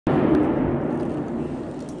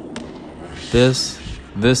This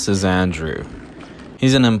is Andrew.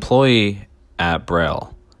 He's an employee at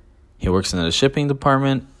Braille. He works in the shipping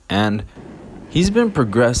department, and he's been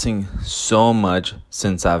progressing so much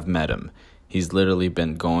since I've met him. He's literally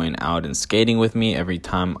been going out and skating with me every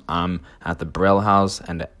time I'm at the Braille house,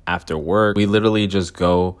 and after work, we literally just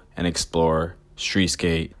go and explore street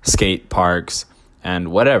skate parks,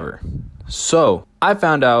 and whatever. So I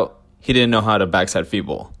found out he didn't know how to backside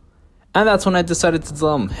feeble. And that's when I decided to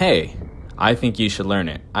tell him, hey, I think you should learn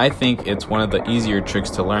it. I think it's one of the easier tricks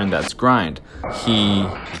to learn that's grind. He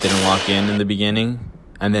didn't lock in the beginning,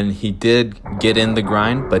 and then he did get in the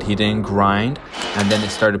grind, but he didn't grind, and then it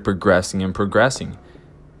started progressing and progressing.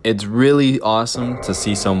 It's really awesome to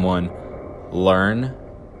see someone learn,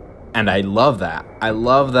 and I love that. I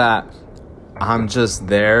love that I'm just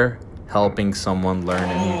there helping someone learn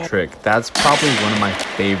a new trick. That's probably one of my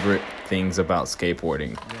favorite things about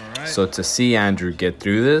skateboarding. Right. So to see Andrew get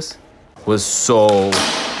through this was so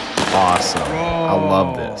awesome. Bro. I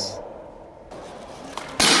love this.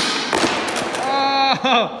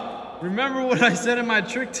 Oh, remember what I said in my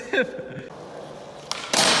trick tip?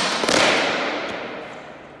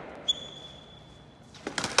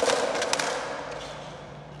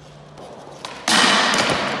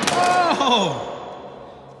 Oh!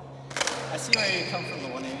 I see where you come from, the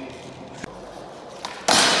 180.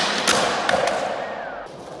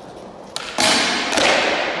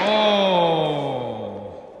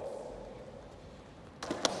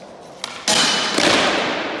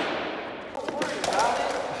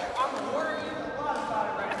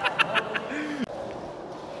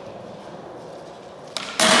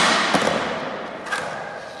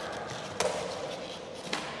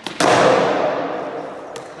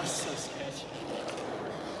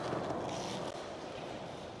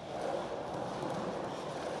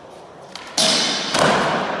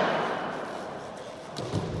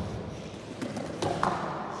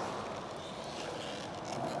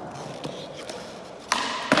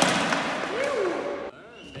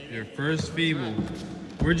 Your first feeble.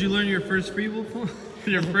 Where'd you learn your first feeble from?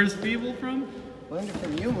 Your first feeble from? Learned it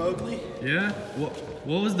from you, Mowgli. Yeah? What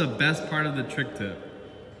was the best part of the trick tip?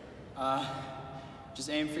 Just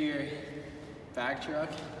aim for your back truck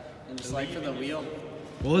and just like for the wheel.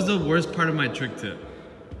 What was the worst part of my trick tip?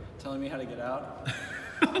 Telling me how to get out.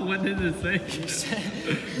 What did it say?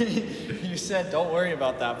 You said, don't worry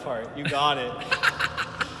about that part. You got it.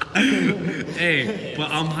 Hey,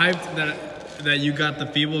 but I'm hyped that you got the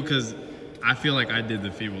feeble because I feel like I did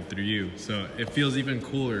the feeble through you. So it feels even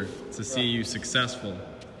cooler to see you successful.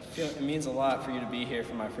 It means a lot for you to be here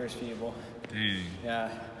for my first feeble. Dang.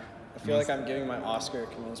 Yeah. I feel like I'm giving my Oscar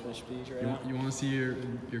commencement speech right now. You want to see your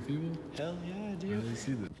feeble? Hell yeah, I do. Let me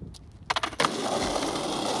see that.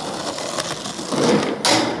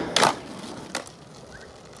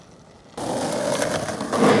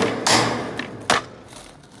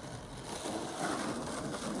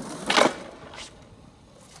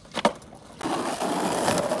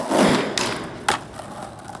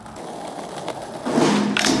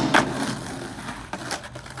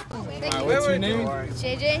 What's your name?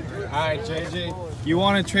 JJ. Alright, JJ. You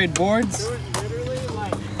want to trade boards?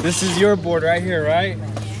 This is your board right here, right?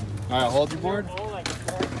 Alright, hold your board.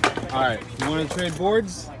 Alright, you want to trade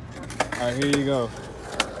boards? Alright, here you go.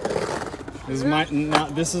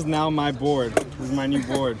 This is now my board. This is my new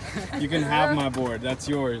board. You can have my board. That's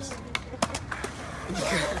yours.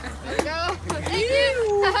 Go. Thank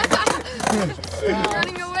you.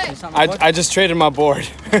 Running away. I just traded my board.